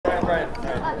Hey,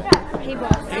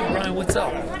 boss. Hey, Bryan, what's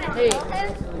up? Hey,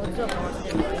 what's up?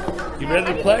 You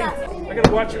ready to play? I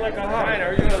gotta watch you like a hawk.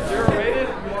 Are you zero rated?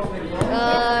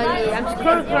 Yeah, I'm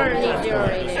currently 0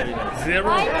 rated. 0?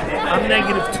 I'm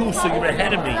 -2, so you're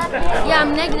ahead of me. Yeah,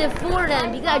 I'm -4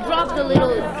 then because I dropped a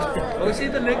little. Oh, is he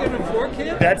the -4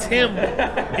 kid? That's him.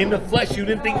 In the flesh, you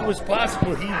didn't think it was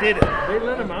possible. He did it. They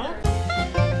let him out?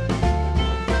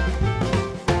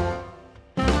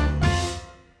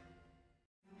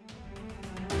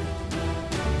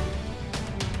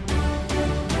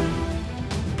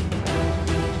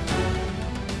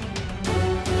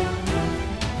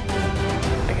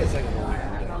 I guess I can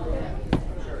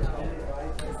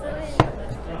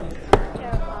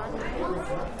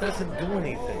doesn't do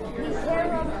anything.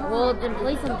 Well, then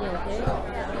play something, okay?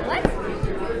 What?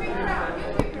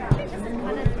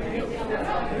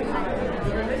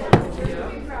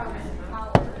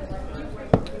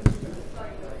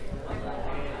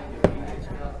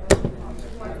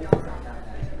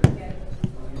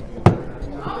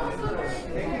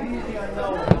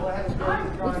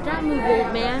 What's that move,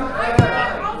 old man?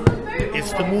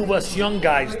 It's the move us young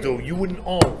guys do. You wouldn't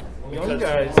know. Young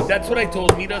guys? That's what I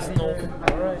told him. He doesn't know.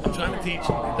 I'm trying to teach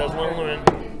him. He doesn't want to learn.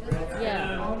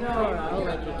 Yeah, sure, I'll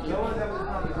let you keep.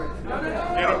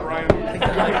 Get up, Bryan.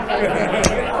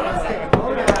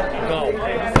 Go.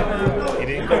 He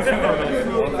didn't go fast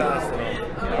enough.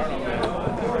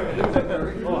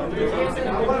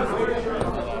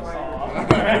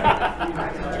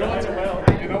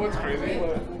 You know what's crazy?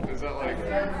 Is that like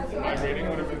my rating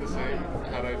would have been the same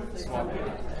had I swapped,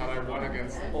 had I won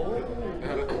against,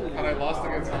 had I lost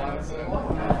against Hans.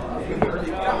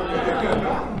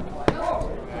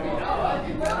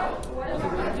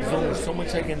 There's only so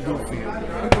much I can do for you.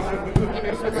 And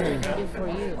there's so much I can do for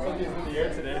you.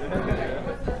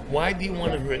 Why do you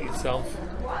want to hurt yourself?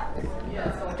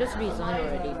 Just resign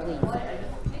already, please.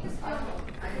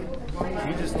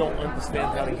 You just don't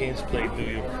understand how the game's played, do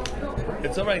you?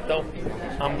 It's alright though.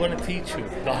 I'm going to teach you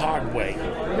the hard way.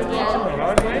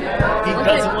 Yeah. He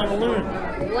doesn't want to learn.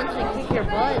 Once I kick your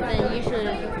butt, then you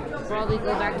should probably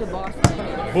go back to Boston.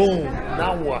 Boom.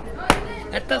 Now what?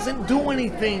 That doesn't do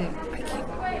anything. I keep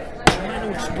trying to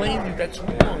explain to you that's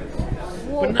wrong.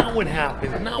 But now what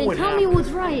happened? Now Then what tell me happened?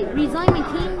 what's right. Resign me,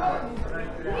 king.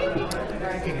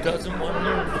 He doesn't want to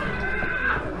learn.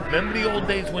 Remember the old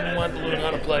days when you wanted to learn how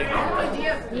to play?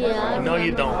 Yeah. No,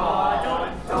 you don't.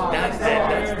 That's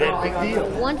that big deal.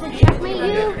 Want to checkmate you?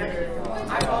 You're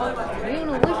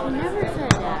gonna wish you never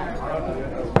said that.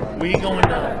 Where you going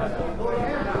now?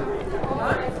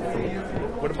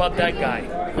 What about that guy?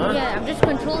 Huh? Yeah, I'm just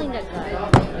controlling that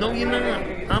guy. No, you're not.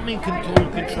 I'm in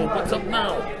control. What's up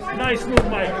now? Nice move,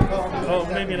 Mike. Oh,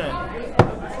 maybe not.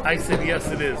 I said yes,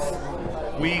 it is.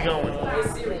 Where you going?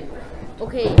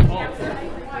 Okay.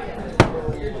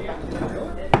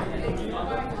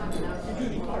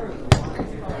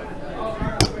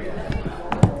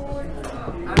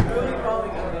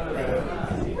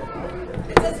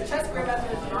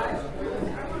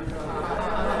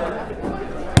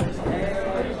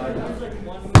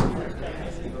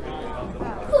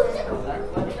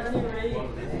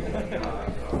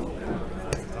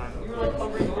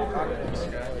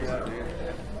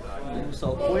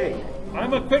 So quick.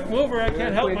 I'm a quick mover. I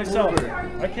can't help myself.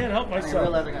 I can't help I myself.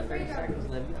 realize I got 30 seconds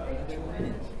left.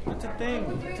 It's a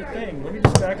thing. It's a thing. Let me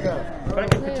just back up. If I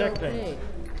can protect things.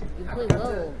 You play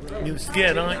well. You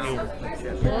scared, aren't you?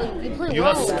 Well, you play You're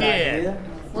well. scared.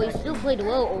 Well, you still played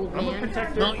well, old I'm a man.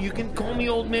 protector. No, you can call me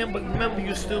old man, but remember,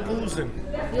 you're still losing.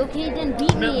 You okay? Then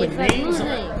beat me Remember, if I'm names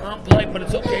losing. aren't polite, but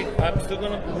it's okay. I'm still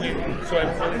gonna win. So I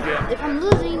put it there. If I'm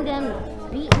losing, then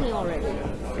beat me already.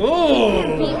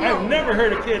 Oh, I've never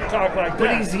heard a kid talk like But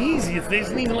that. he's easy. It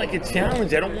isn't even like a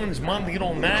challenge. I don't want his mom to get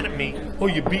all mad at me. Oh,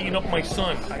 you're beating up my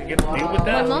son. I get to deal with My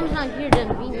that. mom's not here,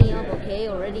 then beat me up, okay?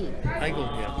 Already. I go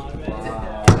here.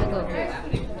 I go here.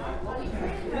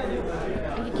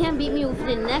 If you can't beat me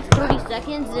within the next 30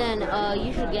 seconds, then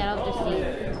you should get out the seat.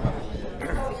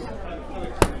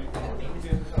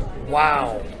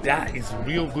 Wow, that is a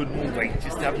real good move. I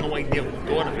just have no idea who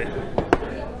thought of it.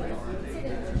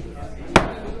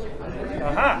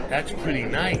 Aha. That's pretty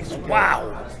nice.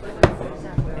 Wow.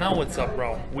 Now what's up,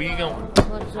 bro? Where you going?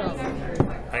 What's up?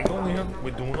 I go here.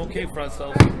 We're doing okay for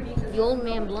ourselves. The old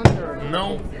man blunder.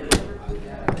 No.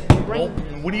 Well,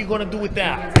 what are you going to do with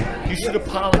that? You should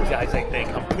apologize, I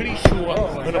think. I'm pretty sure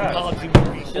an apology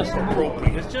would be just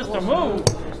appropriate. It's just a move.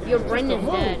 Your brain is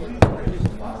dead.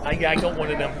 I got one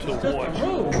of them too. Just a Watch.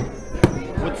 move.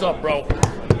 What's up, bro?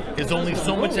 There's only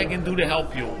so much I can do to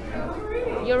help you.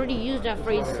 You already used that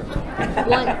phrase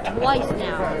twice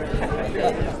now.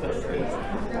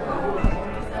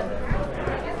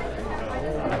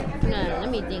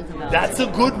 you think about it. That's a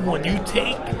good one. You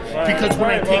take, because when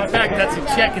I take back, that's a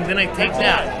check, and then I take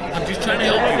that. I'm just trying to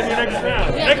help you. Next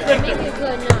round. Yeah, Next make victim. it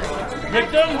good now.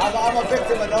 Victim? I'm a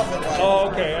victim enough in life. Oh,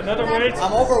 okay. Another weight?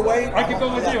 I'm overweight. I can go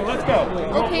with you. Let's go.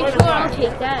 Okay, sure, I'll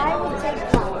take that.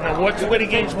 Now, what's the way the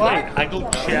game's played? I go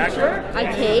check, I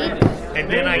take, and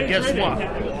then I guess what?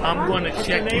 I'm going to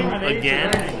check you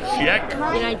again. Check.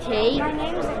 then I take.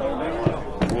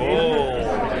 Whoa.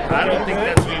 I don't think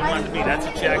that's what you want to be. That's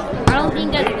a check. I don't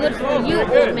think that's good for you,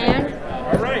 old man.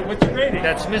 All right. What's your rating?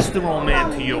 That's Mr. Old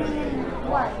Man to you.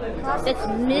 That's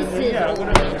Mrs. Yeah, Old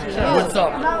Man to you. What's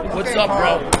up? What's up,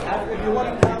 bro?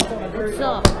 What's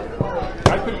up?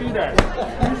 I could do that.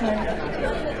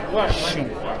 What?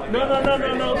 Shoot.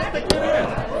 No. Stick it in.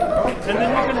 And then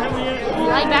you can have me.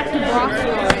 Fly back to Boston.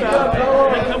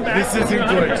 Then come back. This isn't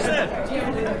good.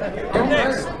 100%. You're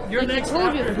next. You're Like I next.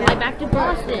 told you, fly back to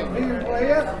Boston.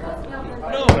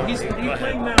 No, he's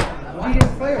playing now. He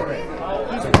didn't play already.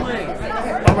 He's playing.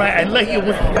 All right, I let you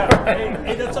win.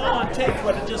 Hey, that's all on tape,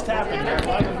 but it just happened.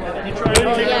 You tried to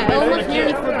Oh take yeah, I almost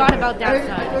nearly forgot about that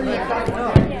side.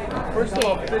 First of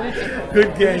all, finish.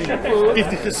 Good game.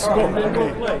 It's just smoke me.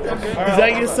 Is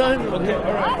that your son? Okay,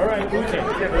 all right. Okay.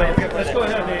 Let's go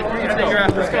ahead, Nate.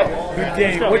 Let's go. Good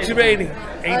game. What's your rating?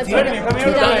 18?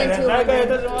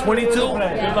 2002. 22? Good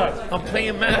luck. I'm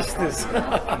playing Masters.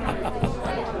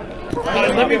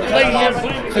 Let me play him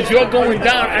because you're going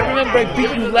down. I remember I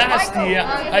beat you last year.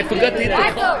 I forgot to hit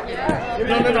the clock.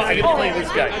 No. I gotta play this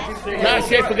guy. Last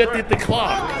year I forgot to hit the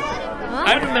clock.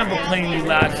 I remember playing you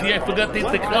last year. I forgot to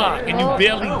hit the clock, and you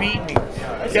barely beat me.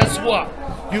 Guess what?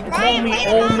 You call me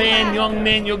old man, young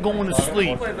man. You're going to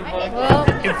sleep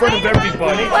in front of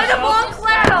everybody. Play the ball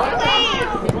cloud!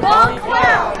 Ball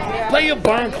cloud! Play your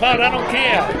barn cloud. I don't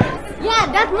care. Yeah,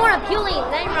 that's more appealing. I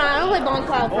don't play ball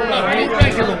cloud for Hold on, you. ready?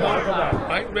 Regular one. All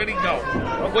right, ready, go.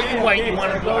 What you want? You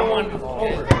want to go? I want over.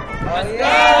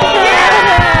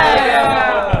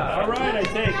 All right, I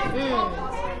take.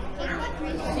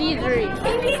 C3.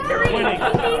 Winning.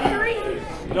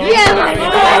 Yeah!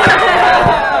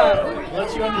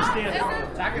 Let's you understand.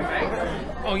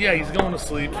 Oh yeah, he's going to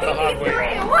sleep the hard way.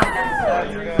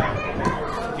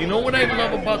 You know what I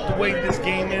love about the way this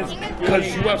game is?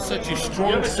 Because you have such a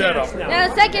strong setup.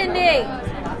 Now second day.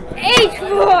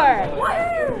 H4!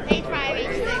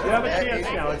 You have a chance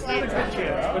now. It's not a good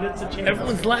chance, but it's a chance.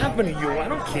 Everyone's laughing at you. I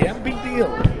don't care. Big deal.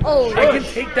 Oh, I can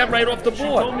take that right off the She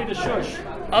told board. me to shush.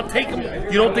 I'll take him.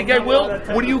 You don't think I will?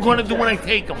 What are you going to do when I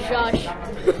take him? shush.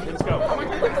 Let's go.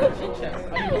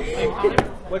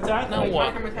 What's that? Now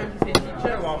what?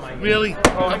 Really?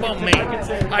 How about mate?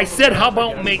 I said how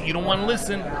about mate? You don't want to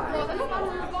listen?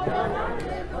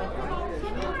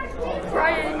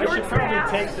 I should probably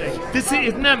take things.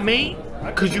 Isn't that mate?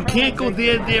 Because you can't go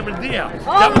there, there, and there.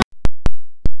 Oh,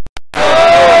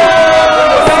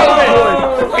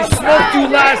 I smoked you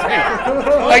last year.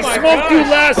 I smoked you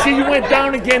last year. You went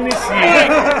down again this year.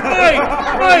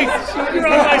 Mike, you're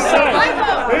on my side.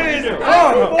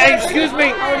 Hey, excuse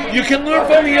me. You can learn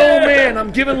from the old man.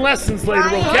 I'm giving lessons later,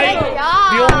 okay?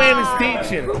 The old man is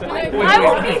teaching. I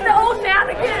will beat the old man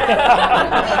again.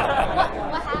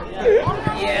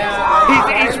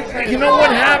 You know what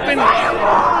happened?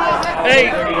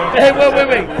 Hey,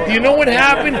 wait. Do you know what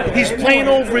happened? He's playing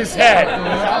over his head.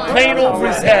 Playing over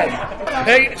his head.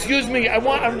 Hey, excuse me, I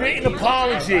want a written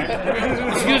apology.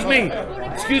 Excuse me,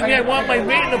 I want my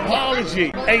written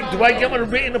apology. Hey, do I get a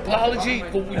written apology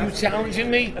for you challenging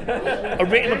me? A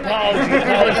written apology.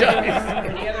 Apologize.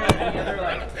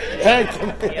 Hey,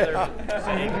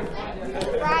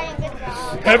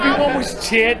 everyone was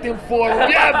chanting for him.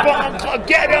 Yeah, Bronco,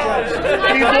 get him!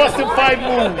 And he lost in 5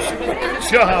 moves. Good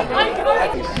job.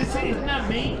 Isn't that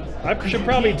me? I should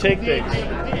probably take things.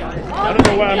 I don't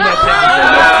know why I'm not taking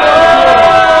things.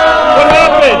 What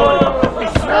happened?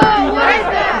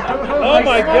 Oh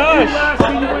my gosh!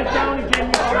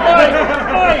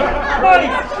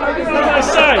 Mike! You're on my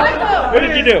side. What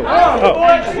did you do? Oh.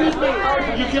 Excuse me.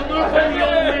 You can learn from the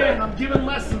old man. I'm giving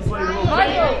lessons later,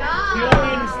 okay? The old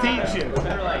man is teaching.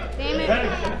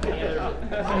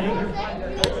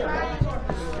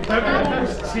 Everyone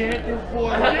was chanting for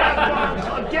him.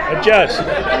 Adjust.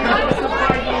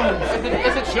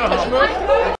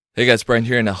 Hey guys, Bryan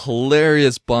here, and a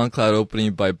hilarious Bon Cloud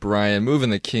opening by Bryan, moving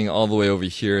the king all the way over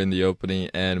here in the opening.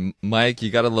 And Mike, you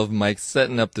gotta love Mike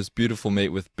setting up this beautiful mate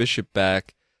with bishop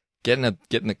back, getting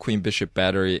the queen bishop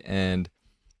battery, and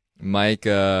Mike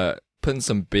putting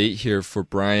some bait here for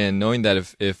Bryan, knowing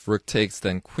that if rook takes,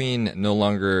 then rook no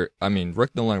longer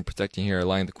protecting here,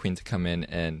 allowing the queen to come in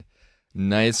and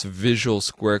Nice visual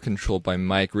square control by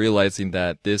Mike, realizing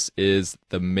that this is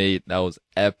the mate. That was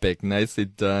epic. Nicely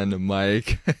done,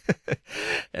 Mike.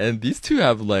 And these two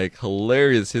have like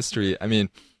hilarious history. I mean,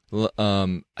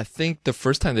 I think the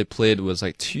first time they played was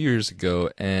like 2 years ago,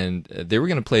 and they were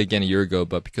going to play again a year ago,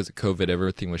 but because of COVID,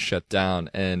 everything was shut down.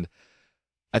 And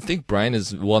I think Bryan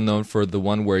is well known for the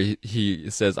one where he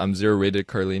says, "I'm 0 rated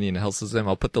Carlini," and hustles him.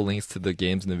 I'll put the links to the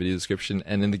games in the video description.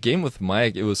 And in the game with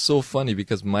Mike, it was so funny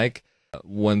because Mike,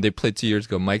 when they played 2 years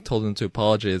ago, Mike told him to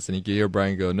apologize, and you could hear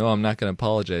Bryan go, "No, I'm not going to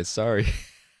apologize. Sorry."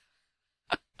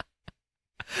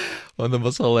 One of the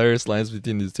most hilarious lines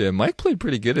between these two. And Mike played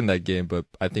pretty good in that game, but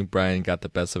I think Bryan got the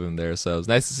best of him there. So it was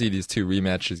nice to see these two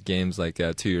rematches games like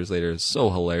 2 years later. So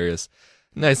hilarious.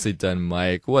 Nicely done,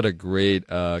 Mike. What a great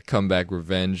comeback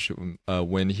revenge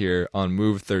win here on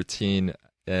move 13.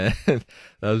 And that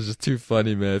was just too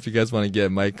funny, man. If you guys want to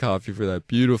get Mike coffee for that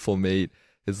beautiful mate,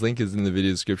 his link is in the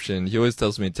video description. He always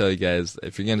tells me to tell you guys,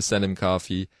 if you're going to send him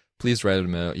coffee, please write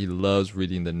him out. He loves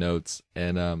reading the notes.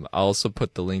 And I'll also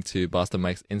put the link to Boston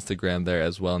Mike's Instagram there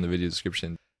as well in the video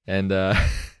description. And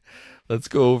let's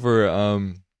go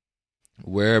over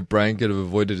where Bryan could have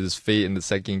avoided his fate in the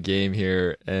second game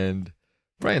here. And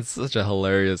Bryan's such a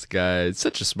hilarious guy. He's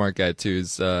such a smart guy too.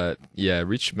 He's I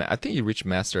think he reached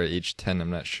master at age 10. I'm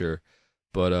not sure,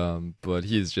 but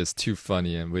he's just too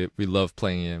funny, and we love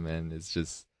playing him, and it's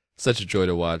just such a joy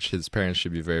to watch. His parents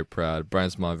should be very proud.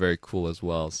 Bryan's mom very cool as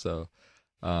well. So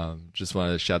just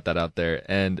wanted to shout that out there.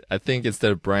 And I think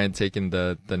instead of Bryan taking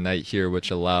the knight here, which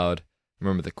allowed,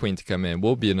 remember, the queen to come in,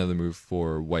 will be another move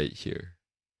for white here.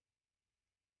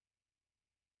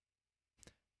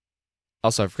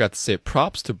 Also, I forgot to say,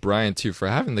 props to Bryan too for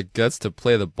having the guts to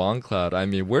play the Bond Cloud. I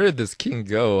mean, where did this king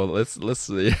go? Let's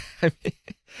see. I mean,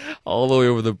 all the way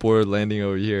over the board, landing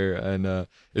over here. And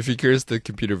if you're curious, the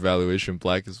computer valuation,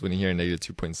 black is winning here,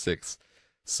 negative 2.6.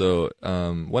 So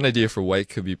one idea for white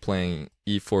could be playing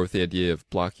e4 with the idea of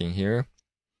blocking here,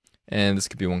 and this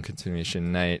could be one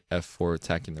continuation: knight f4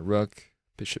 attacking the rook,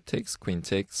 bishop takes, queen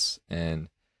takes, and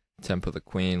tempo the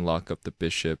queen, lock up the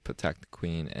bishop, attack the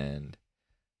queen, and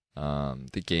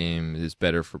the game is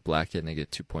better for black at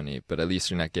negative 2.8, but at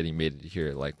least you're not getting mated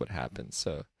here like what happened.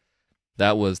 So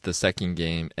that was the second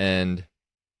game, and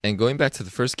going back to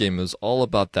the first game, it was all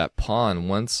about that pawn.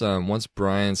 Once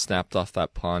Bryan snapped off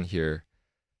that pawn here,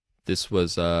 this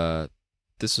was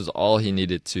all he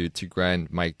needed to grind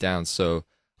Mike down. So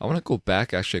I want to go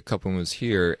back actually a couple moves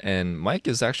here, and Mike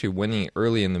is actually winning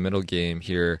early in the middle game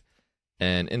here,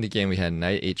 and in the game we had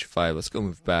knight h5. Let's go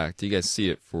move back. Do you guys see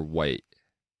it for white?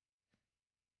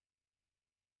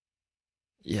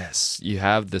 Yes, you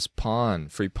have this pawn,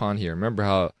 free pawn here. Remember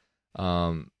how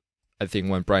I think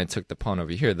when Bryan took the pawn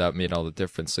over here, that made all the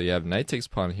difference. So you have knight takes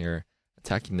pawn here,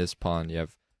 attacking this pawn. You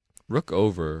have rook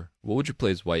over. What would you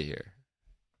play as white here?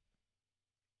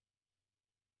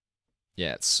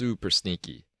 Yeah, it's super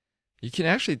sneaky. You can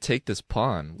actually take this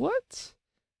pawn. What?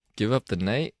 Give up the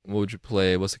knight? What would you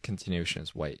play? What's the continuation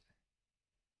as white?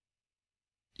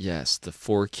 Yes, the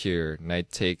fork here.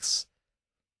 Knight takes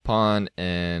pawn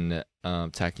and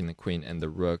attacking the queen and the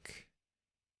rook.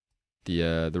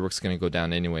 The rook's going to go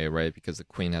down anyway, right? Because the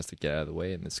queen has to get out of the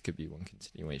way, and this could be one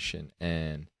continuation.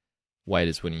 And white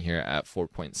is winning here at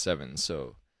 4.7.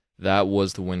 So that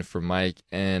was the win for Mike.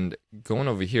 And going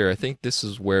over here, I think this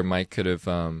is where Mike could have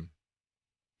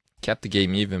kept the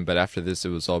game even, but after this, it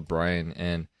was all Bryan.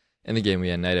 And in the game, we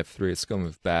had knight f3. Let's go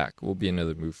move back. Will be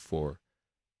another move for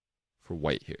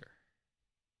white here.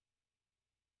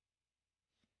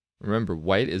 Remember,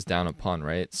 white is down a pawn,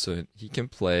 right? So he can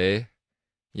play,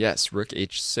 yes, rook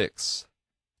h6,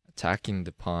 attacking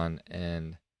the pawn,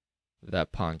 and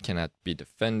that pawn cannot be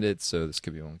defended, so this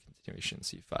could be one continuation,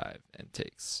 c5, and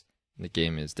takes. And the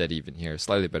game is dead even here,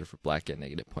 slightly better for black at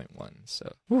negative 0.1.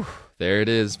 So, whew, there it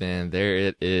is, man. There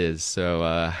it is.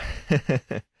 So,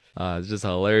 it's just a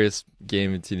hilarious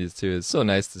game between these two. It's so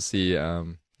nice to see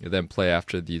them play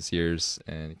after these years,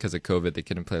 and because of COVID, they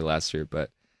couldn't play last year, but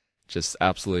just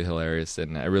absolutely hilarious,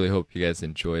 and I really hope you guys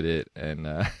enjoyed it, and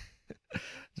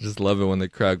just love it when the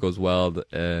crowd goes wild,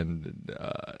 and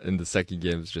in the second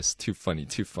game, it's just too funny,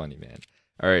 man.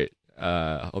 All right,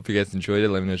 hope you guys enjoyed it.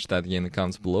 Let me know what you thought of the game in the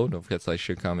comments below. Don't forget to like,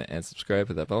 share, comment, and subscribe,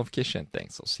 hit that bell notification.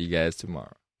 Thanks. I'll see you guys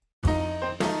tomorrow.